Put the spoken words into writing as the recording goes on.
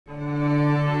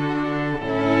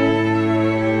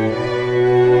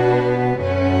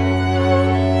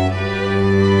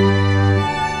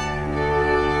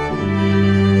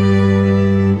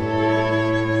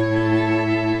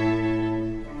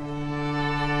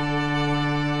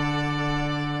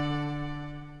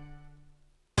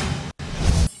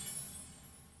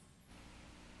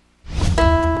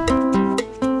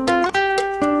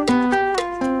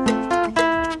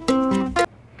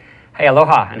Hey,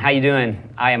 aloha, and how you doing?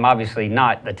 I am obviously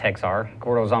not the tech czar.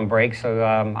 Gordo's on break, so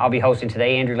I'll be hosting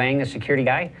today. Andrew Lanning, the security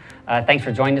guy. Thanks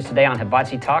for joining us today on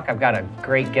Hibachi Talk. I've got a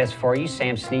great guest for you.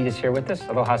 Sam Sneed is here with us.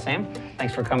 Aloha, Sam.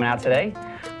 Thanks for coming out today.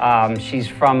 She's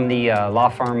from the law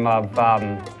firm of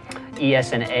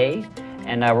ES&A,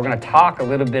 and we're going to talk a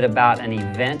little bit about an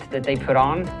event that they put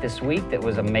on this week that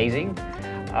was amazing.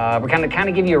 We're kind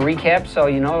of give you a recap, so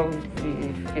you know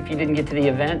if you didn't get to the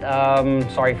event,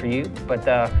 sorry for you,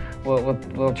 but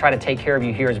we'll try to take care of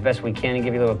you here as best we can and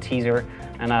give you a little teaser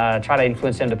and try to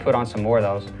influence them to put on some more of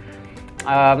those.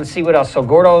 Let's see what else. So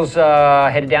Gordo's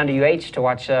headed down to UH to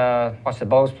watch the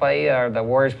Bulls play or the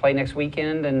Warriors play next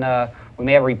weekend, and we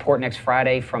may have a report next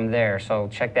Friday from there. So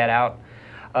check that out.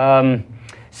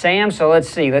 Sam, so let's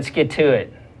see. Let's get to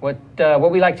it.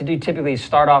 What we like to do typically is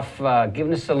start off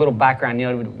giving us a little background.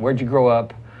 You know, where'd you grow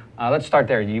up? Let's start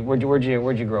there. Where'd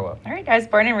you grow up? All right, I was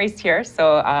born and raised here.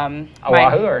 So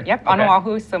Oahu, Yep, on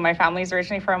Oahu. So my family's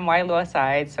originally from Waialua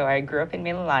side. So I grew up in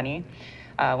Mililani.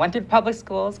 Went through public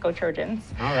schools, go Trojans.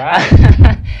 All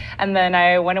right. And then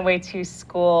I went away to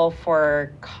school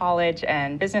for college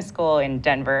and business school in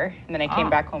Denver. And then I came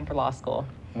back home for law school.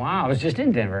 Wow, I was just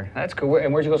in Denver. That's cool.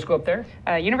 And where'd you go to school up there?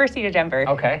 University of Denver.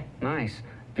 Okay, nice.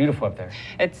 Beautiful up there.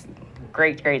 It's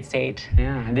great state.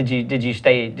 Yeah. And did you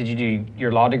do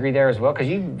your law degree there as well? Because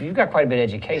you've got quite a bit of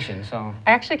education. So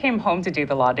I actually came home to do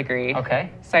the law degree. Okay.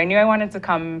 So I knew I wanted to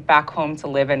come back home to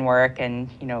live and work and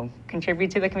contribute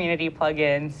to the community, plug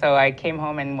in. So I came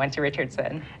home and went to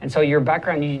Richardson. And so your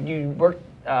background, you worked.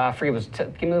 Give me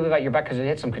a little bit about your background, because you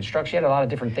had some construction. You had a lot of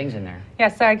different things in there. Yeah,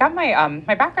 so I got my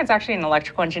background's actually in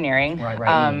electrical engineering. Right.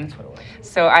 That's what it was.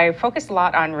 So I focused a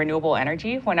lot on renewable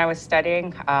energy when I was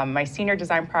studying. My senior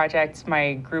design project,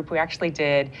 my group, we actually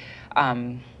did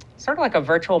sort of like a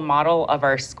virtual model of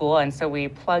our school. And so we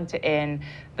plugged in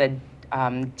the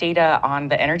data on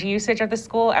the energy usage of the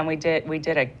school, and we did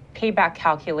a payback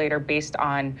calculator based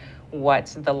on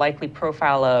what the likely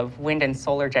profile of wind and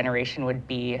solar generation would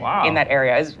be in that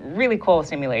area. It's really cool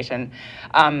simulation.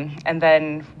 And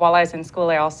then while I was in school,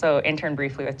 I also interned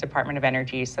briefly with Department of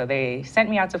Energy. So they sent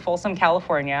me out to Folsom,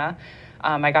 California.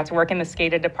 I got to work in the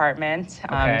SCADA department.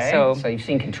 So you've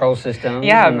seen control systems.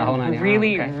 Yeah, and the whole nine.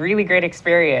 really great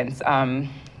experience.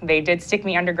 They did stick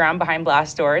me underground behind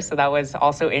blast doors, so that was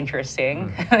also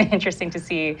interesting. Interesting to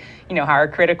see, how our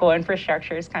critical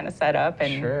infrastructure is kind of set up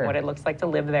and what it looks like to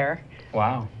live there.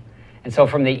 Wow. And so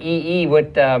from the EE,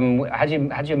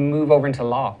 how'd you move over into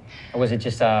law, or was it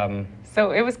just? So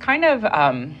it was kind of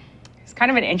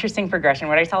an interesting progression.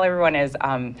 What I tell everyone is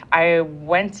I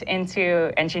went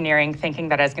into engineering thinking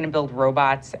that I was going to build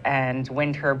robots and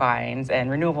wind turbines and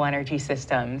renewable energy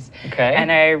systems. Okay.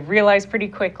 And I realized pretty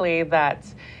quickly that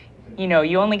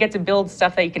you only get to build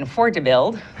stuff that you can afford to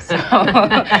build. So you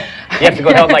have to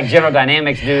go help like General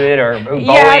Dynamics do it, or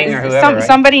Boeing, or whoever. Right?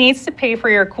 Somebody needs to pay for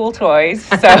your cool toys.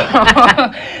 So,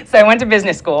 so I went to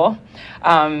business school.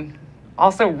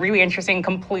 Also really interesting,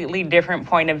 completely different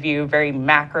point of view, very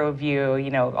macro view,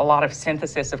 a lot of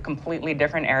synthesis of completely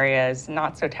different areas,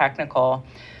 not so technical.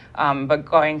 But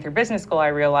going through business school, I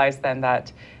realized then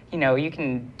that, you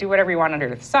can do whatever you want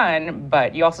under the sun,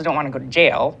 but you also don't want to go to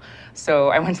jail. So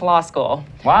I went to law school.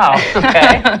 Wow,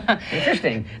 okay,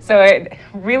 interesting. So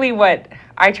really what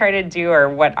I try to do, or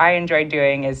what I enjoy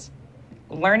doing, is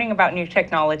learning about new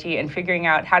technology and figuring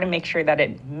out how to make sure that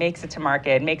it makes it to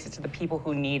market, makes it to the people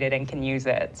who need it and can use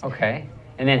it. Okay,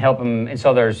 and then help them. And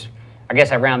so there's, I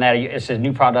guess around that, it says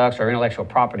new products or intellectual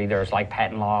property. There's like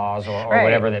patent laws or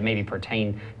whatever that maybe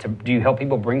pertain to. Do you help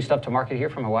people bring stuff to market here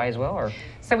from Hawaii as well, or?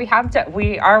 So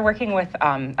we are working with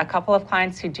a couple of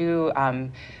clients who do.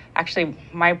 Actually,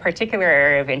 my particular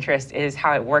area of interest is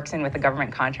how it works in with the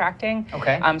government contracting.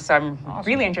 Okay. So I'm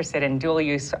really interested in dual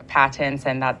use patents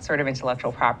and that sort of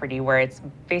intellectual property, where it's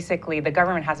basically the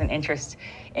government has an interest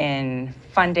in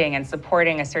funding and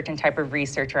supporting a certain type of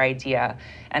research or idea.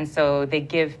 And so they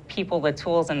give people the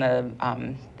tools and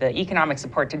the economic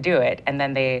support to do it. And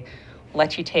then they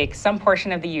let you take some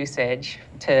portion of the usage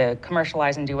to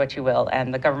commercialize and do what you will.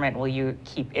 And the government will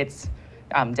keep its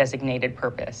designated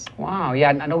purpose. Wow, yeah,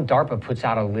 I know DARPA puts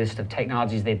out a list of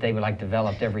technologies that they would like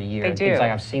developed every year. They do. Things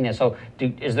like I've seen that. So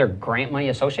is there grant money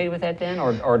associated with that then,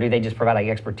 or do they just provide like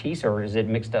expertise, or is it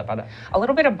mixed up? A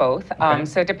little bit of both. Okay.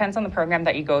 So it depends on the program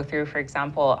that you go through. For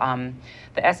example,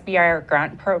 the SBIR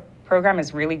grant program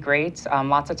is really great.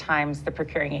 Lots of times the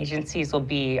procuring agencies will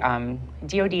be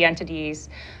DoD entities.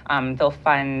 They'll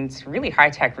fund really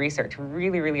high-tech research,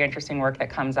 really interesting work that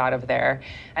comes out of there.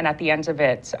 And at the end of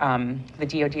it, the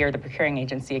DoD or the procuring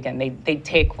agency, again, they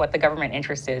take what the government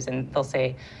interest is and they'll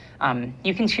say,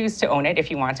 you can choose to own it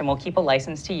if you want, and we'll keep a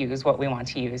license to use what we want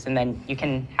to use, and then you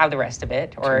can have the rest of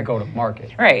it. Or go to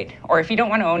market. Right. Or if you don't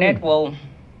want to own it,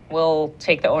 we'll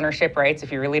take the ownership rights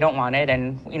if you really don't want it,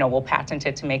 and we'll patent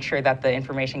it to make sure that the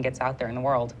information gets out there in the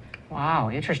world. Wow,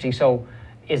 interesting. So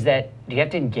do you have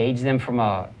to engage them from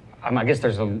I guess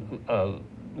there's a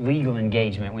legal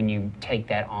engagement when you take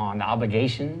that on, the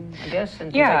obligation, I guess,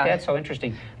 and things like that. So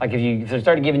interesting. Like if they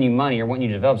started giving you money or wanting you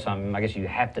to develop something, I guess you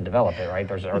have to develop it, right?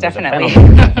 Definitely.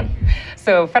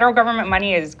 So federal government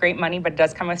money is great money, but it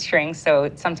does come with strings.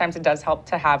 So sometimes it does help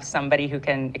to have somebody who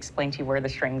can explain to you where the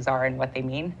strings are and what they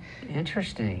mean.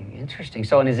 Interesting.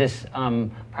 So, and is this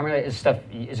primarily is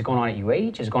it going on at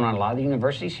UH? Is it going on at a lot of the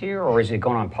universities here, or is it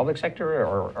going on public sector,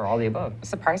 or all the above?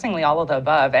 Surprisingly, all of the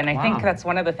above. And I think that's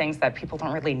one of the things that people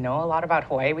don't really know a lot about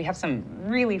Hawaii. We have some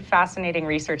really fascinating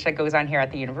research that goes on here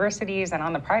at the universities and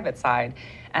on the private side.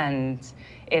 And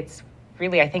it's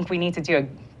really, I think we need to do a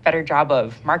better job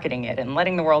of marketing it and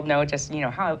letting the world know just,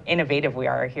 how innovative we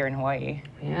are here in Hawaii.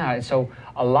 Yeah, so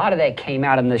a lot of that came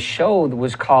out in the show that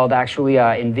was called actually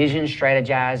Envision,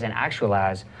 Strategize, and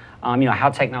Actualize. How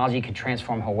technology could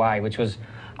transform Hawaii, which was,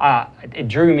 it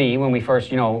drew me when we first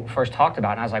talked about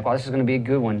it. And I was like, well, this is going to be a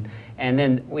good one. And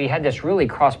then we had this really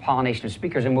cross-pollination of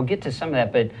speakers, and we'll get to some of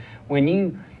that. But when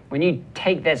you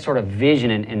take that sort of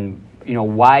vision and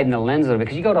widen the lens a little bit,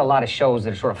 because you go to a lot of shows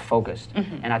that are sort of focused.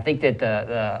 Mm-hmm. And I think that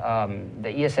the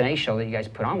ES&A show that you guys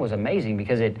put on was amazing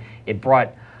because it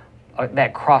brought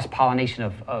that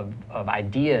cross-pollination of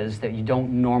ideas that you don't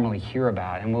normally hear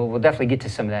about. And we'll definitely get to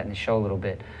some of that in the show a little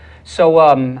bit. So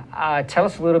tell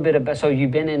us a little bit about, so you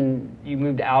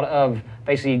moved out of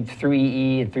basically through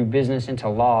EE and through business into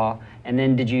law, and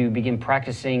then did you begin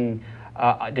practicing,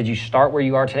 did you start where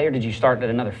you are today, or did you start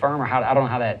at another firm, or I don't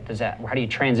know how do you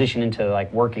transition into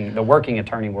like the working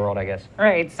attorney world, I guess?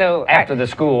 Right, so. After the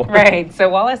school. Right, so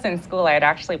while I was in school, I had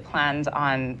actually planned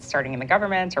on starting in the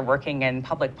government or working in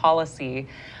public policy.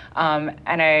 And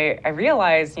I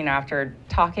realized, after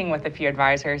talking with a few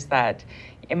advisors that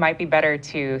it might be better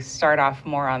to start off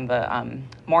more on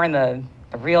the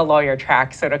real lawyer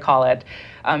track, so to call it,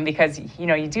 because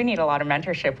you do need a lot of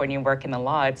mentorship when you work in the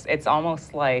law. It's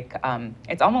almost like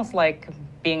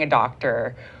being a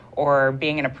doctor or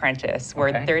being an apprentice,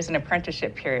 where there's an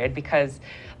apprenticeship period, because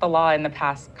the law in the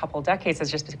past couple decades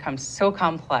has just become so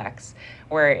complex,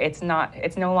 where it's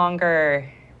no longer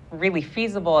really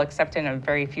feasible, except in a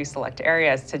very few select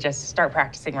areas, to just start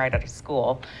practicing right out of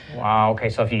school. Wow, okay,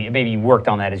 so if maybe you worked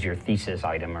on that as your thesis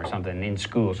item or something in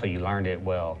school, so you learned it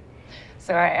well.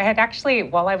 So I had actually,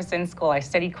 while I was in school, I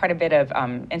studied quite a bit of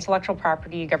intellectual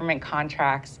property, government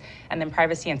contracts, and then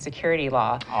privacy and security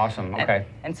law. Awesome, okay.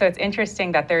 And so it's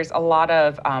interesting that there's a lot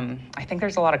of, I think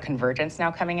there's a lot of convergence now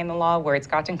coming in the law, where it's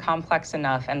gotten complex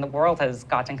enough, and the world has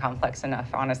gotten complex enough,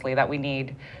 honestly, that we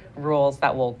need rules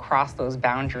that will cross those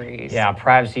boundaries. Yeah,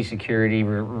 privacy, security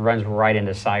runs right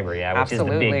into cyber, which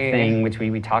Absolutely. is the big thing, which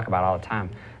we talk about all the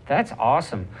time. That's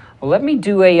awesome. Well, let me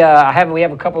do we have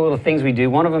a couple little things we do.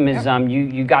 One of them is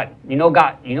you got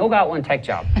one tech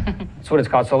job. That's what it's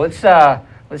called. So let's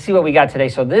see what we got today.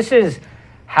 So this is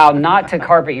how not to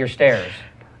carpet your stairs.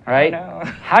 Right? Oh, no.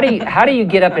 How do you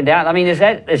get up and down? I mean,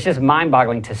 it's just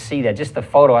mind-boggling to see that. Just the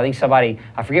photo. I think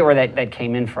I forget where that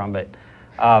came in from, but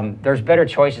there's better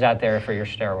choices out there for your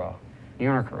stairwell. You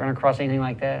run across anything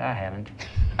like that? I haven't.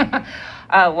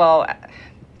 Well,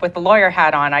 with the lawyer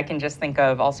hat on, I can just think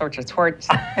of all sorts of torts.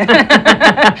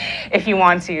 If you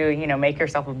want to, make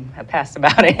yourself a pest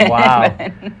about it. Wow.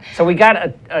 So we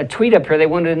got a tweet up here. They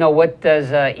wanted to know, what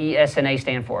does ES&A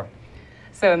stand for?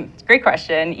 So, great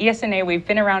question. ES&A, we've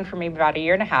been around for maybe about a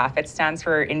year and a half. It stands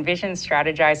for Envision,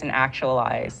 Strategize, and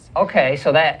Actualize. Okay,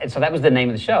 so that was the name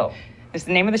of the show. It's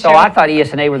the name of the show. So I thought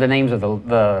ES&A were the names of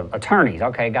the attorneys.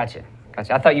 Okay, gotcha.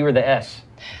 I thought you were the S.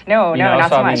 No, not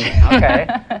so much. Okay,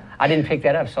 I didn't pick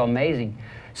that up. So amazing.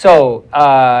 So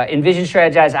Envision,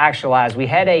 Strategize, Actualize. We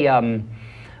had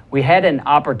an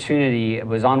opportunity. It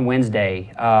was on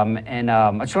Wednesday, and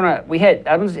I want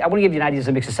to give you an idea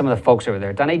of some of the folks over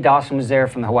there. Danae Dawson was there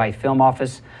from the Hawaii Film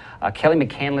Office. Kelly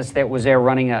McCandless was there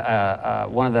running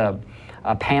one of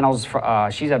the panels.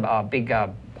 She's a big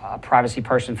privacy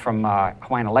person from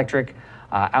Hawaiian Electric.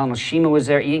 Alan Oshima was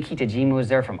there. Ian Kitajima was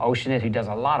there from Oceanit, who does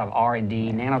a lot of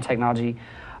R&D, nanotechnology.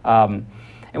 And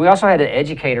we also had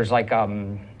educators like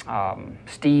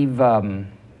Steve,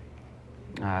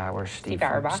 where's Steve? Steve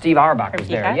Auerbach. Steve Auerbach From was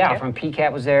there. PCAT, Yeah, yep. from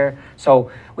PCAT was there.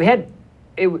 So we had,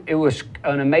 it was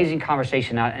an amazing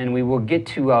conversation, and we will get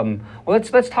to, well,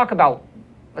 let's talk about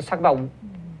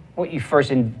what you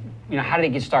first, how did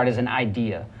it get started as an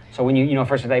idea? So when you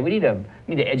first said, hey, we need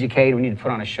to educate, we need to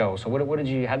put on a show. So how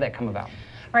did that come about?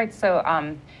 Right, so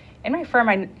in my firm,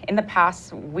 in the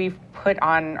past, we've put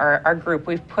on, or our group,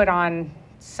 we've put on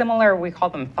similar, we call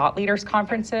them thought leaders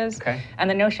conferences. Okay. And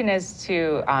the notion is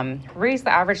to raise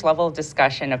the average level of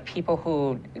discussion of people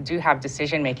who do have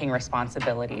decision-making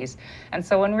responsibilities. And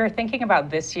so when we were thinking about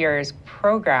this year's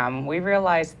program, we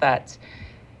realized that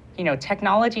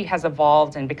technology has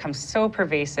evolved and become so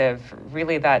pervasive,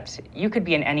 really, that you could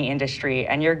be in any industry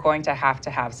and you're going to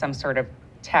have some sort of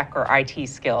tech or IT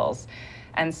skills.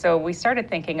 And so we started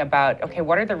thinking about, okay,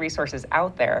 what are the resources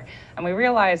out there? And we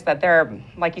realized that there are,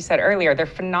 like you said earlier, there are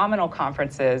phenomenal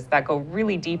conferences that go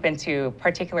really deep into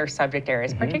particular subject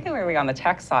areas, particularly on the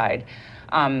tech side.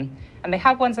 And they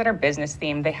have ones that are business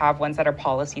themed, they have ones that are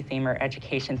policy themed or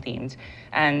education themed.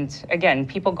 And again,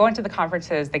 people go into the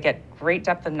conferences, they get great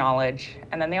depth of knowledge,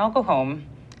 and then they all go home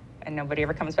and nobody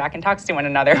ever comes back and talks to one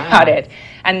another about it.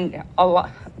 And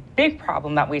big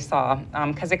problem that we saw,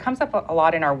 because it comes up a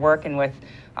lot in our work and with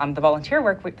the volunteer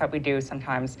work that we do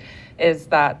sometimes, is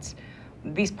that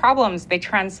these problems, they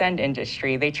transcend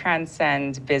industry, they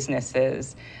transcend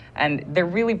businesses, and they're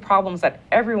really problems that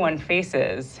everyone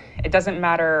faces. It doesn't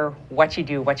matter what you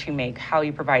do, what you make, how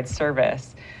you provide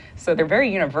service. So they're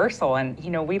very universal, and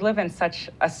we live in such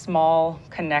a small,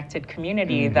 connected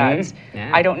community that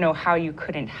I don't know how you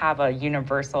couldn't have a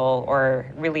universal or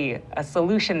really a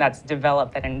solution that's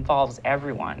developed that involves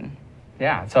everyone.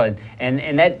 Yeah. So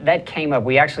and that came up.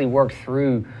 We actually worked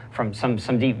through from some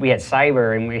deep. We had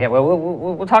cyber, and we had. Well,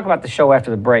 we'll talk about the show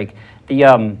after the break. The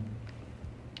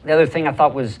other thing I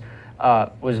thought was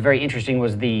very interesting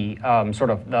was the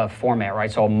sort of the format,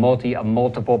 right? So a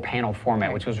multiple panel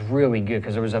format, which was really good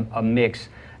because there was a mix,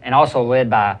 and also led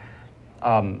by,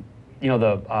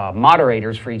 the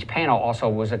moderators for each panel also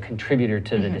was a contributor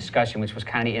to the discussion, which was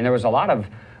kind of, and there was a lot of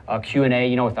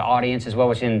Q&A, with the audience as well,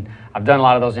 which I've done a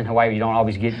lot of those in Hawaii. You don't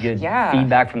always get good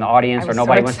feedback from the audience, or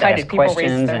nobody wants to ask questions.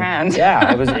 People raised their hands.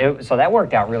 Yeah, so that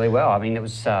worked out really well. I mean, it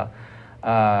was.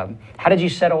 How did you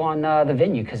settle on the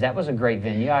venue? Because that was a great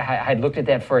venue. I had looked at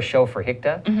that for a show for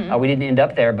HICTA. We didn't end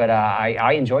up there, but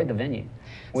I enjoyed the venue.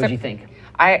 What did you think?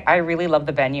 I really loved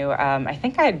the venue. I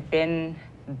think I had been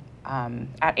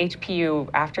at HPU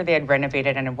after they had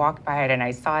renovated, and I walked by it and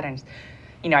I saw it,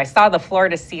 and I saw the floor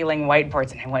to ceiling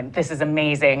whiteboards, and I went, this is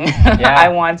amazing. I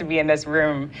want to be in this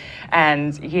room.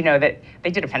 And that they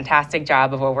did a fantastic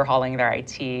job of overhauling their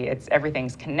IT.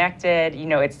 Everything's connected.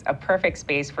 It's a perfect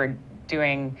space for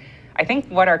doing, I think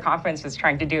what our conference was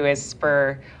trying to do is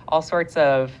spur all sorts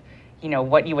of,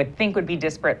 what you would think would be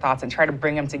disparate thoughts and try to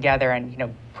bring them together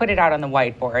and, put it out on the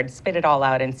whiteboard, spit it all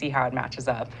out and see how it matches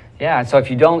up. Yeah, so if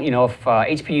you don't, if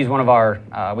HPU is one of our,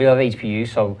 we love HPU,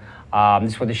 so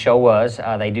this is what the show was.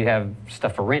 They do have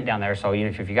stuff for rent down there, so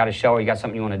if you got a show or you got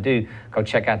something you want to do, go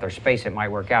check out their space, it might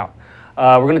work out.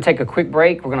 We're going to take a quick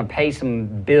break, we're going to pay some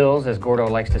bills, as Gordo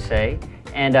likes to say,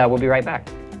 and we'll be right back.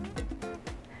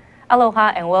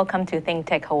 Aloha and welcome to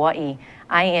ThinkTech Hawaii.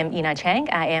 I am Ina Chang.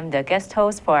 I am the guest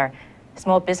host for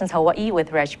Small Business Hawaii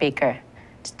with Reg Baker.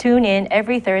 Tune in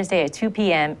every Thursday at 2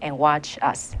 p.m. and watch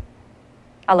us.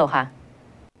 Aloha.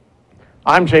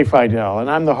 I'm Jay Fidel,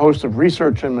 and I'm the host of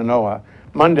Research in Manoa,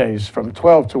 Mondays from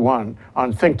 12 to 1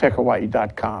 on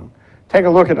ThinkTechHawaii.com. Take a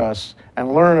look at us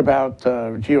and learn about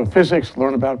geophysics,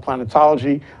 learn about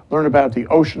planetology, learn about the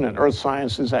ocean and earth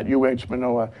sciences at UH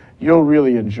Manoa. You'll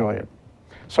really enjoy it.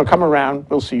 So come around,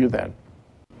 we'll see you then.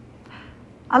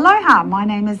 Aloha, my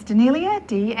name is Danelia,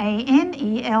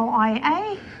 D-A-N-E-L-I-A.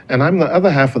 And I'm the other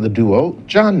half of the duo,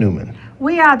 John Newman.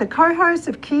 We are the co-hosts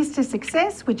of Keys to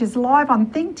Success, which is live on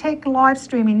ThinkTech live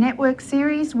streaming network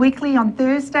series, weekly on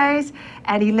Thursdays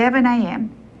at 11 a.m.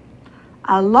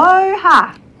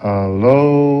 Aloha.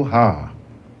 Aloha.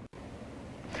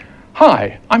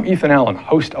 Hi, I'm Ethan Allen,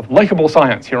 host of Likeable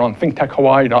Science here on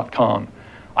ThinkTechHawaii.com.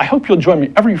 I hope you'll join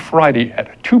me every Friday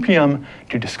at 2 p.m.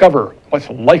 to discover what's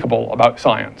likable about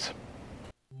science.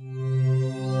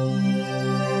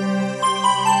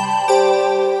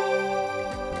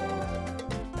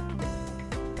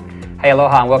 Hey,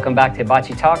 aloha, and welcome back to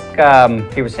Hibachi Talk.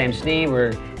 Here with Sam Sneed.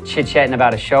 We're chit-chatting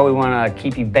about a show. We want to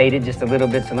keep you baited just a little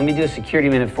bit, so let me do a security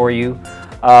minute for you.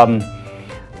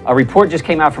 A report just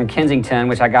came out from Kensington,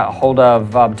 which I got a hold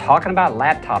of, talking about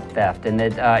laptop theft, and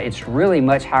that it's really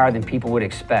much higher than people would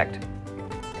expect.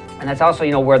 And that's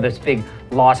also, where this big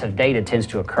loss of data tends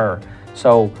to occur.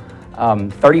 So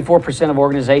 34% of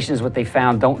organizations, what they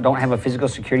found, don't have a physical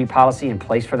security policy in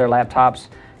place for their laptops.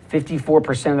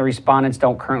 54% of the respondents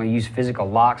don't currently use physical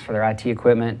locks for their IT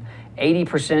equipment.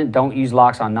 80% don't use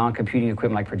locks on non-computing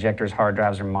equipment like projectors, hard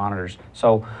drives, or monitors.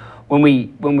 So when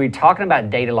we're talking about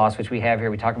data loss, which we have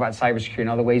here, we talk about cybersecurity and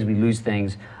other ways we lose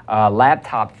things.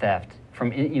 Laptop theft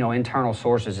from internal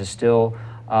sources is still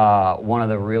one of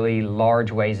the really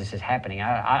large ways this is happening.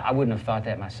 I wouldn't have thought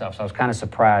that myself, so I was kind of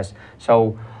surprised.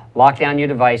 So lock down your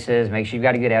devices, make sure you've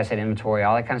got a good asset inventory,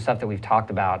 all that kind of stuff that we've talked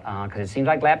about, because it seems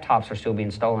like laptops are still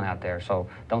being stolen out there. So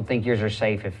don't think yours are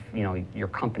safe if your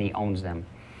company owns them.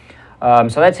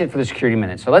 So that's it for the security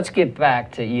minute. So let's get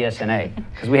back to ES&A,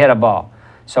 because we had a ball.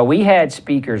 So we had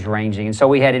speakers ranging, and so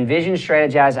we had Envision,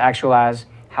 Strategize, Actualize,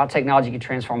 How Technology Can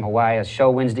Transform Hawaii, a show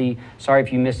Wednesday. Sorry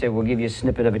if you missed it, we'll give you a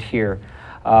snippet of it here.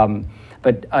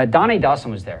 But Donna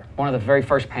Dawson was there, one of the very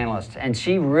first panelists, and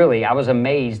she really, I was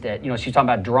amazed at, she's talking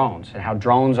about drones and how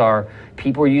drones are,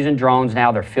 people are using drones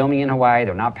now, they're filming in Hawaii,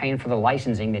 they're not paying for the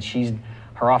licensing that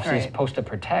her office is supposed to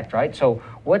protect, right? So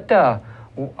what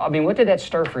did that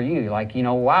stir for you? Like,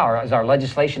 wow, is our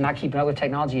legislation not keeping up with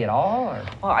technology at all? Or?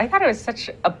 Well, I thought it was such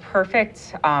a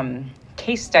perfect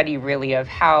case study, really, of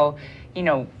how,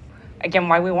 again,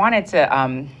 why we wanted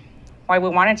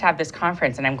to have this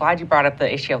conference, and I'm glad you brought up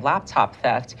the issue of laptop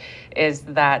theft, is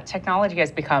that technology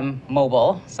has become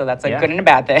mobile, so that's a good and a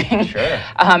bad thing. Sure.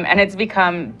 And it's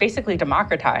become basically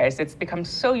democratized. It's become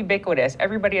so ubiquitous.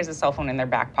 Everybody has a cell phone in their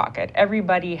back pocket.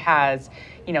 Everybody has,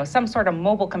 some sort of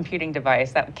mobile computing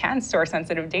device that can store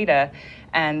sensitive data.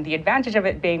 And the advantage of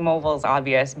it being mobile is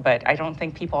obvious, but I don't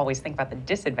think people always think about the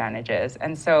disadvantages.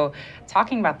 And so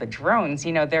talking about the drones,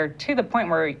 they're to the point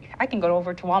where I can go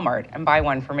over to Walmart and buy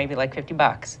one for maybe like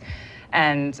 $50.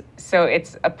 And so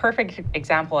it's a perfect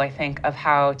example, I think, of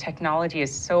how technology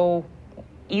is so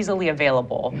easily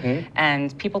available,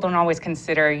 and people don't always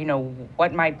consider,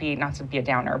 what might be, not to be a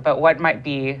downer, but what might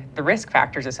be the risk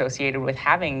factors associated with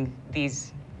having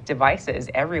these devices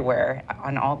everywhere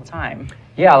on all the time.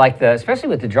 Yeah, like especially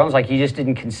with the drones, like you just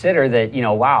didn't consider that,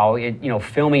 wow,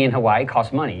 filming in Hawaii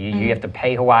costs money. You have to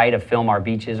pay Hawaii to film our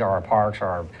beaches or our parks or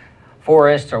our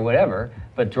forests or whatever.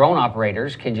 But drone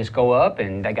operators can just go up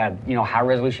and they got, high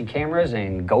resolution cameras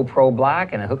and GoPro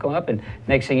Black, and they hook them up, and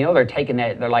next thing you know, they're taking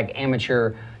that, they're like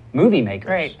amateur movie makers.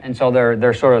 Right. And so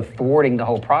they're sort of thwarting the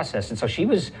whole process. And so she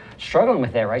was struggling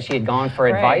with that, right? She had gone for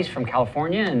advice from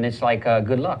California, and it's like,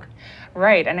 good luck.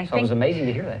 Right, and I think it was amazing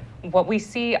to hear that. What we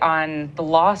see on the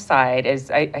law side is,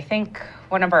 I think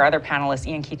one of our other panelists,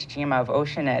 Ian Kichijima of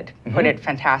Oceanit, put it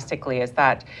fantastically, is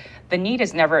that the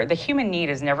human need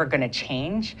is never going to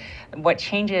change. What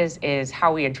changes is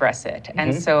how we address it.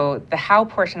 And so the how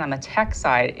portion on the tech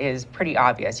side is pretty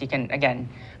obvious. You can, again,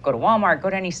 go to Walmart, go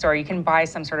to any store, you can buy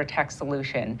some sort of tech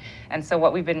solution. And so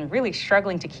what we've been really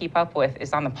struggling to keep up with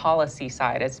is on the policy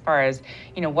side, as far as,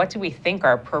 what do we think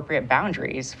are appropriate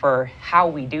boundaries for how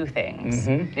we do things?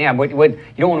 Yeah, what you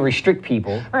don't want to restrict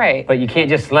people, right? But you can't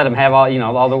just let them have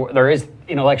there is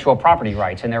intellectual property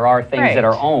rights, and there are things that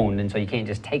are owned, and so you can't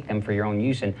just take them for your own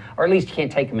use, or at least you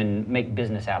can't take them and make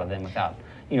business out of them without,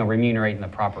 remunerating the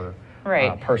proper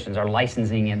persons or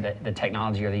licensing in the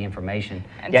technology or the information.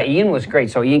 And yeah, so Ian was great.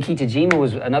 So Ian Kichijima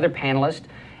was another panelist,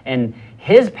 and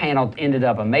his panel ended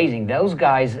up amazing. Those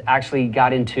guys actually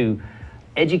got into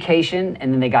education,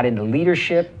 and then they got into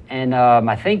leadership, and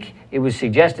I think it was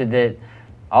suggested that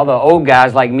all the old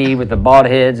guys like me with the bald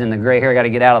heads and the gray hair got to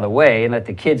get out of the way and let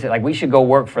the kids, like, we should go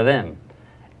work for them,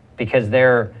 because they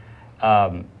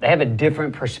have a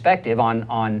different perspective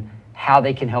on how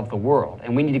they can help the world,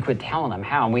 and we need to quit telling them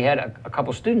how. And we had a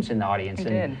couple students in the audience,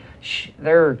 and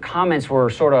their comments were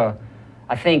sort of,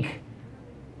 I think,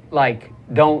 like,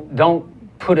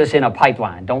 don't put us in a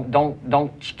pipeline,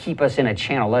 don't keep us in a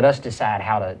channel, let us decide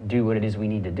how to do what it is we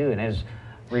need to do. And it was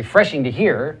refreshing to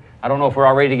hear. I don't know if we're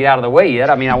all ready to get out of the way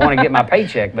yet. I mean, I want to get my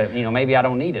paycheck, but maybe I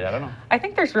don't need it. I don't know. I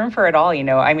think there's room for it all,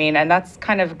 and that's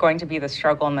kind of going to be the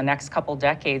struggle in the next couple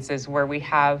decades, is where we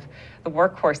have the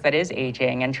workforce that is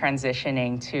aging and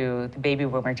transitioning to the baby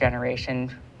boomer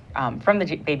generation, from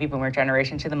the baby boomer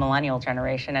generation to the millennial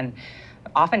generation, and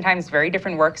oftentimes very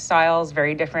different work styles,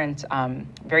 very different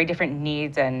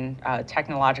needs and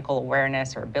technological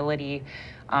awareness or ability.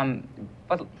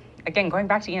 But again, going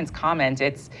back to Ian's comment,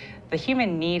 the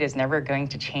human need is never going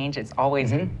to change. It's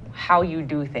always how you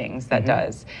do things that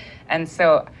does. And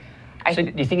so do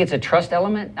you think it's a trust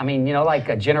element? I mean, like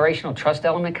a generational trust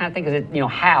element kind of thing?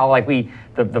 Because how, like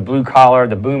the blue collar,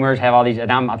 the boomers have all these, and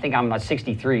I think I'm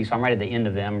 63, so I'm right at the end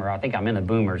of them, or I think I'm in the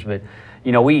boomers, but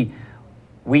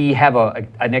we have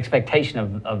an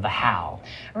expectation of the how.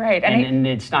 Right. And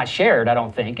it's not shared, I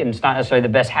don't think, and it's not necessarily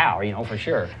the best how, for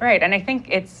sure. Right, and I think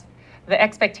it's the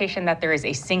expectation that there is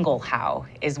a single how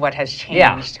is what has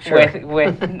changed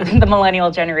with the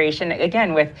millennial generation.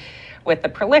 Again, with the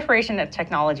proliferation of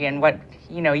technology and what,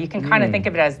 you can kind of think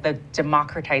of it as the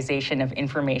democratization of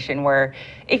information, where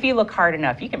if you look hard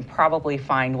enough, you can probably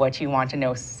find what you want to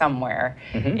know somewhere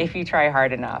if you try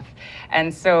hard enough.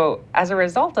 And so as a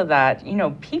result of that,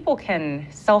 people can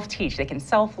self-teach, they can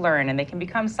self-learn, and they can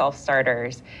become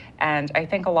self-starters. And I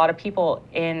think a lot of people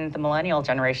in the millennial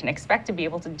generation expect to be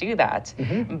able to do that,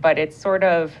 but it's sort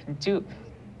of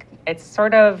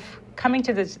coming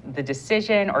to the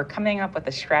decision or coming up with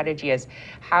a strategy as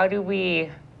how do we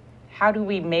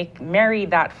marry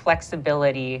that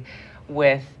flexibility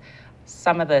with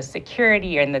some of the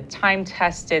security and the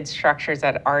time-tested structures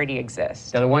that already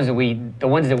exist. Now, the ones that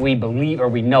we believe or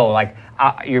we know, like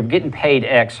you're getting paid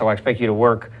X, so I expect you to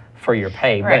work for your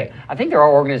pay. Right. But I think there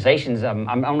are organizations, I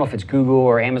don't know if it's Google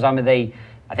or Amazon, but I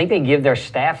think they give their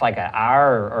staff like an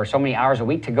hour or so many hours a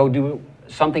week to go do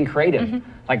something creative,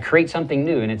 like create something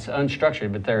new, and it's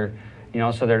unstructured, but they're,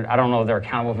 I don't know if they're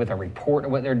accountable with a report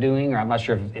of what they're doing, or I'm not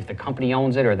sure if the company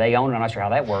owns it or they own it. I'm not sure how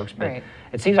that works, but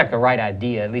it seems like the right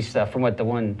idea, at least from what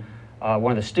one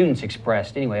of the students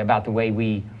expressed anyway, about the way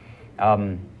we,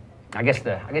 I guess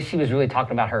she was really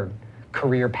talking about her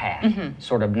career path,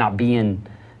 sort of not being,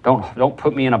 don't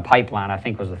put me in a pipeline, I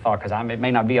think was the thought, because it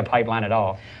may not be a pipeline at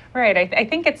all. Right, I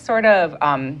think it's sort of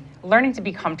learning to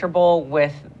be comfortable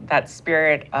with that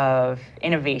spirit of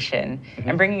innovation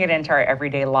and bringing it into our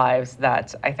everyday lives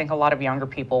that I think a lot of younger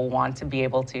people want to be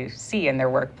able to see in their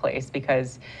workplace,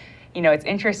 because it's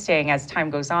interesting as time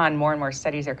goes on, more and more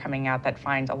studies are coming out that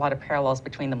find a lot of parallels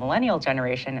between the millennial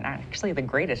generation and actually the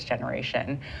greatest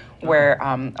generation, where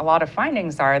a lot of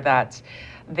findings are that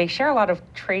they share a lot of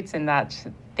traits in that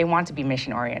they want to be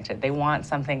mission oriented. They want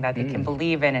something that they can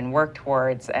believe in and work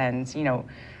towards and,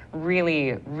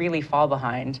 really, really fall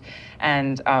behind.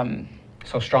 And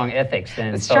so strong ethics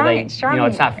then. Strong we're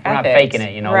not faking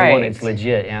it, right. We want it's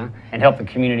legit, and help the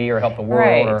community or help the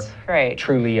world right.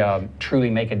 truly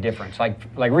make a difference, like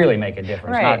really make a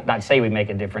difference, right. not say we make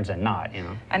a difference and not,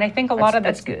 And I think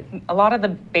that's good. A lot of the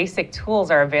basic tools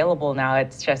are available now.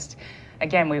 It's just,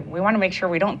 again, we want to make sure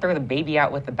we don't throw the baby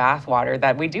out with the bathwater,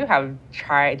 that we do have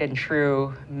tried and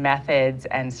true methods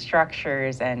and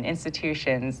structures and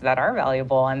institutions that are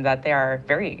valuable and that they are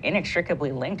very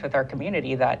inextricably linked with our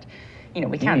community, that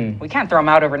we can't throw them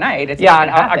out overnight. It's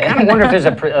I kind of wonder if there's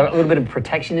a little bit of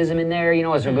protectionism in there,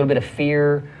 is there a little bit of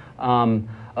fear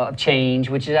of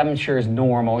change, which I'm sure is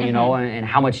normal, and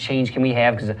how much change can we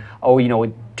have, because,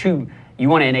 you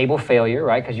want to enable failure,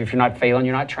 right? Because if you're not failing,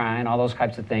 you're not trying, all those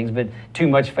types of things. But too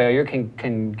much failure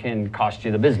can cost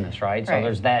you the business, right? So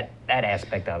there's that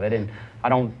aspect of it. And I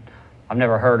don't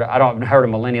heard of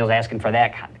millennials asking for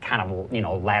that kind of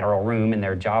lateral room in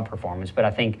their job performance. But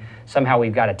I think somehow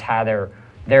we've got to tie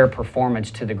their performance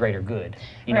to the grerer good.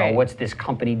 What's this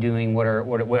company doing? What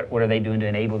are they doing to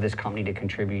enable this company to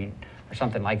contribute? Or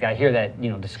something like that. I hear that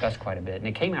discussed quite a bit, and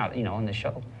it came out on the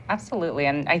show. Absolutely,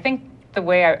 and I think the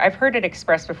way I've heard it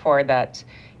expressed before that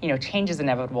change is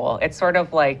inevitable. It's sort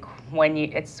of like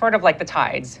the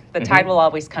tides. The tide will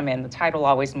always come in. The tide will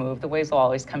always move. The waves will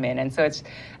always come in, and so it's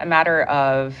a matter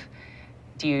of,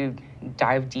 do you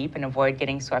dive deep and avoid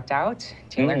getting swept out?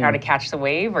 Do you learn how to catch the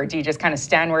wave, or do you just kind of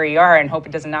stand where you are and hope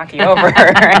it doesn't knock you over?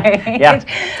 Right? Yeah,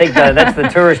 that's the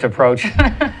tourist approach.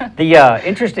 The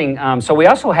interesting. So we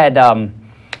also had, is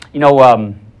it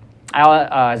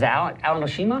Alan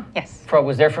Oshima? Yes.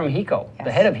 Was there from HECO,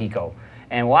 the head of HECO,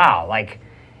 and wow,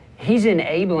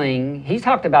 he's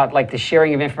talked about the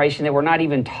sharing of information, that we're not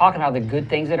even talking about the good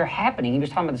things that are happening. He was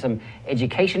talking about some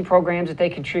education programs that they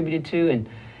contributed to, and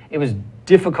it was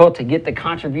difficult to get the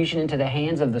contribution into the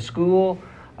hands of the school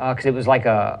because it was like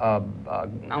I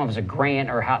don't know if it was a grant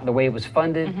or the way it was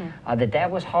funded,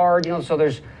 that was hard, so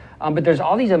there's, but there's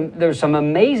all these, there's some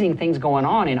amazing things going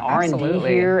on in R&D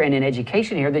here and in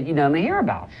education here that you don't hear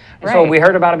about. Right. So we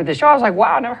heard about it at the show. I was like,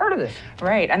 wow, I never heard of this.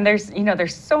 Right, and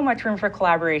there's so much room for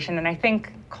collaboration, and I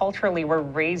think culturally we're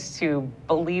raised to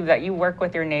believe that you work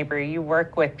with your neighbor, you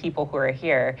work with people who are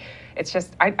here. It's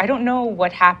just, I don't know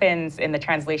what happens in the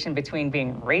translation between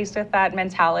being raised with that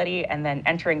mentality and then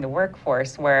entering the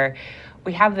workforce, where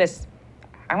we have this,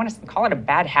 I want to call it a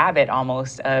bad habit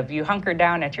almost, of you hunker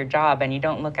down at your job and you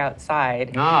don't look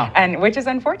outside, and which is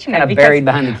unfortunate. Kind of buried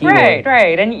behind the keyboard.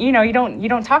 Right, and you know, you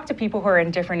don't talk to people who are in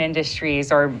different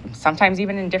industries or sometimes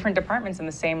even in different departments in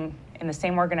the same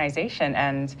organization,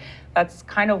 and that's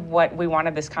kind of what we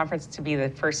wanted this conference to be, the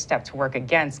first step to work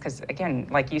against, because again,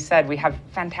 like you said, we have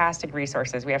fantastic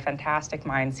resources, we have fantastic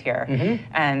minds here,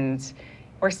 and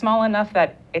we're small enough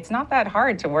that it's not that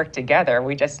hard to work together.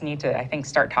 We just need to, I think,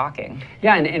 start talking.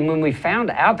 Yeah, and when we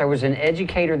found out, there was an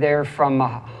educator there from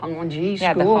Hongwanji School.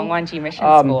 Yeah, the Hongwanji Mission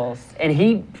Schools. And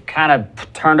he kind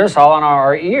of turned us all on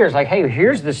our ears, like, hey,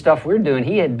 here's the stuff we're doing.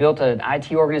 He had built an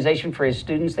IT organization for his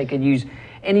students. They could use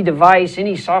any device,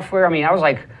 any software. I mean, I was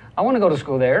like, I want to go to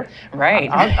school there.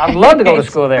 Right. I'd love to go to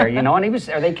school there, you know. And he was,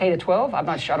 are they K to 12? I'm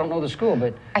not sure. I don't know the school,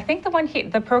 but I think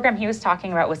the program he was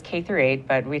talking about was K through 8,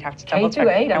 but we'd have to double check. K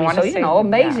through 8. I mean, so you know,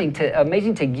 amazing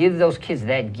yeah. to give those kids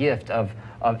that gift of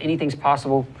anything's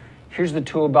possible. Here's the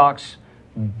toolbox.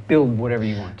 Build whatever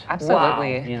you want.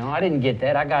 Absolutely. Wow. You know, I didn't get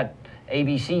that. I got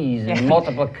ABCs and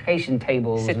multiplication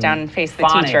tables. Sit down and face the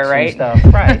phonics teacher, right? And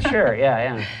stuff. Right, sure,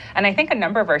 yeah. And I think a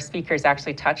number of our speakers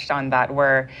actually touched on that,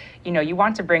 where, you know, you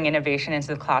want to bring innovation into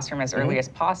the classroom as early as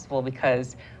possible,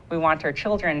 because we want our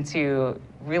children to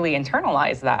really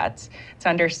internalize that, to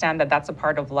understand that that's a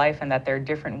part of life and that there are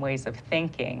different ways of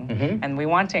thinking. And we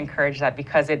want to encourage that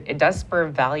because it does spur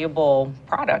valuable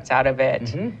products out of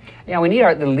it. Yeah, we need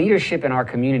the leadership in our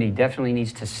community definitely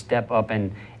needs to step up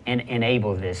and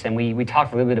enable this. And we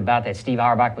talked a little bit about that. Steve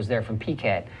Auerbach was there from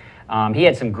PCAT. He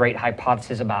had some great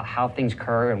hypotheses about how things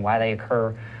occur and why they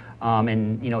occur.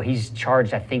 And you know, he's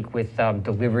charged, I think, with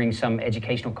delivering some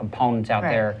educational components out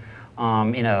there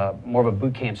in a more of a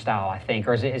boot camp style, I think.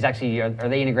 Or is actually, are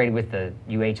they integrated with the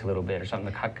UH a little bit or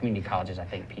something, the community colleges, I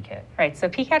think, PCAT? Right, so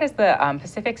PCAT is the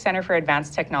Pacific Center for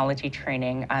Advanced Technology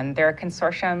Training, and they're a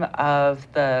consortium of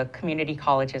the community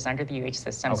colleges under the UH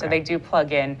system. So they do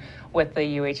plug in with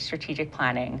the UH strategic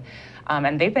planning.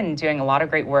 And they've been doing a lot of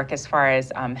great work as far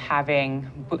as having,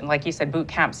 like you said, boot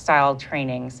camp style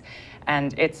trainings.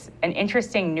 And it's an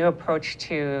interesting new approach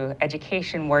to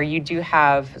education where you do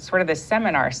have sort of this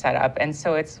seminar set up. And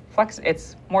so it's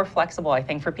more flexible, I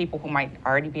think, for people who might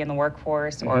already be in the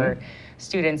workforce or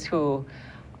students who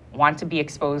want to be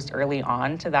exposed early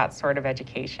on to that sort of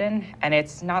education. And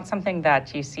it's not something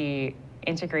that you see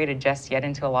integrated just yet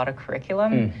into a lot of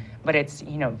curriculum, but it's,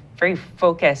 you know, very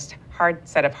focused,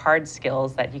 set of hard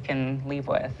skills that you can leave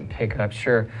with. Pick up,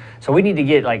 sure. So we need to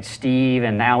get like Steve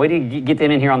and now we need to get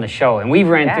them in here on the show. And we've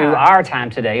ran through our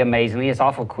time today, amazingly. It's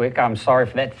awful quick. I'm sorry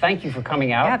for that. Thank you for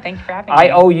coming out. Yeah, thank you for having me. I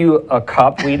owe you a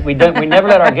cup. We never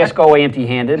let our guests go away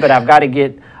empty-handed, but I've got to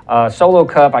get a solo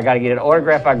cup. I got to get it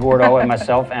autographed by Gordo and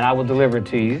myself, and I will deliver it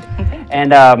to you.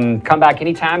 And come back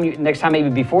anytime, next time maybe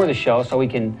before the show, so we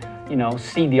can, you know,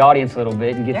 seed the audience a little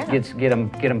bit and get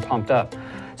them pumped up.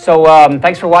 So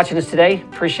thanks for watching us today.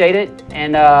 Appreciate it.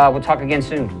 And we'll talk again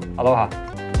soon. Aloha.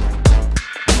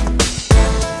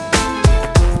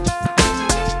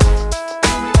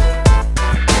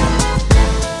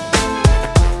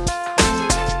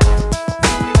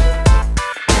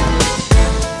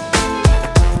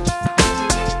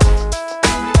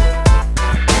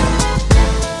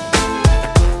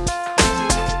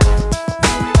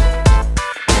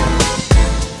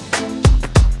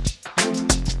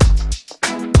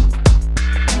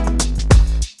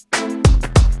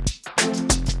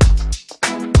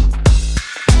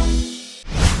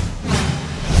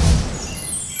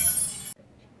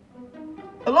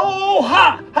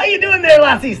 Aloha! How you doing there,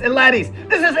 lassies and laddies?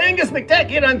 This is Angus McTech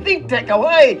here on ThinkTech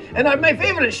Hawaii, and on my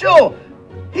favorite show,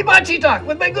 Hibachi Talk,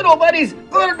 with my good old buddies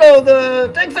Gordo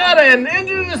the Texara and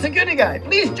Andrew the Security Guy.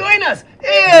 Please join us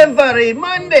every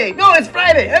Monday, no, it's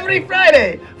Friday, every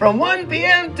Friday, from 1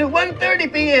 p.m. to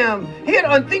 1:30 p.m. here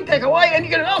on ThinkTech Hawaii, and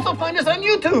you can also find us on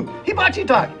YouTube, Hibachi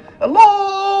Talk.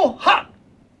 Aloha!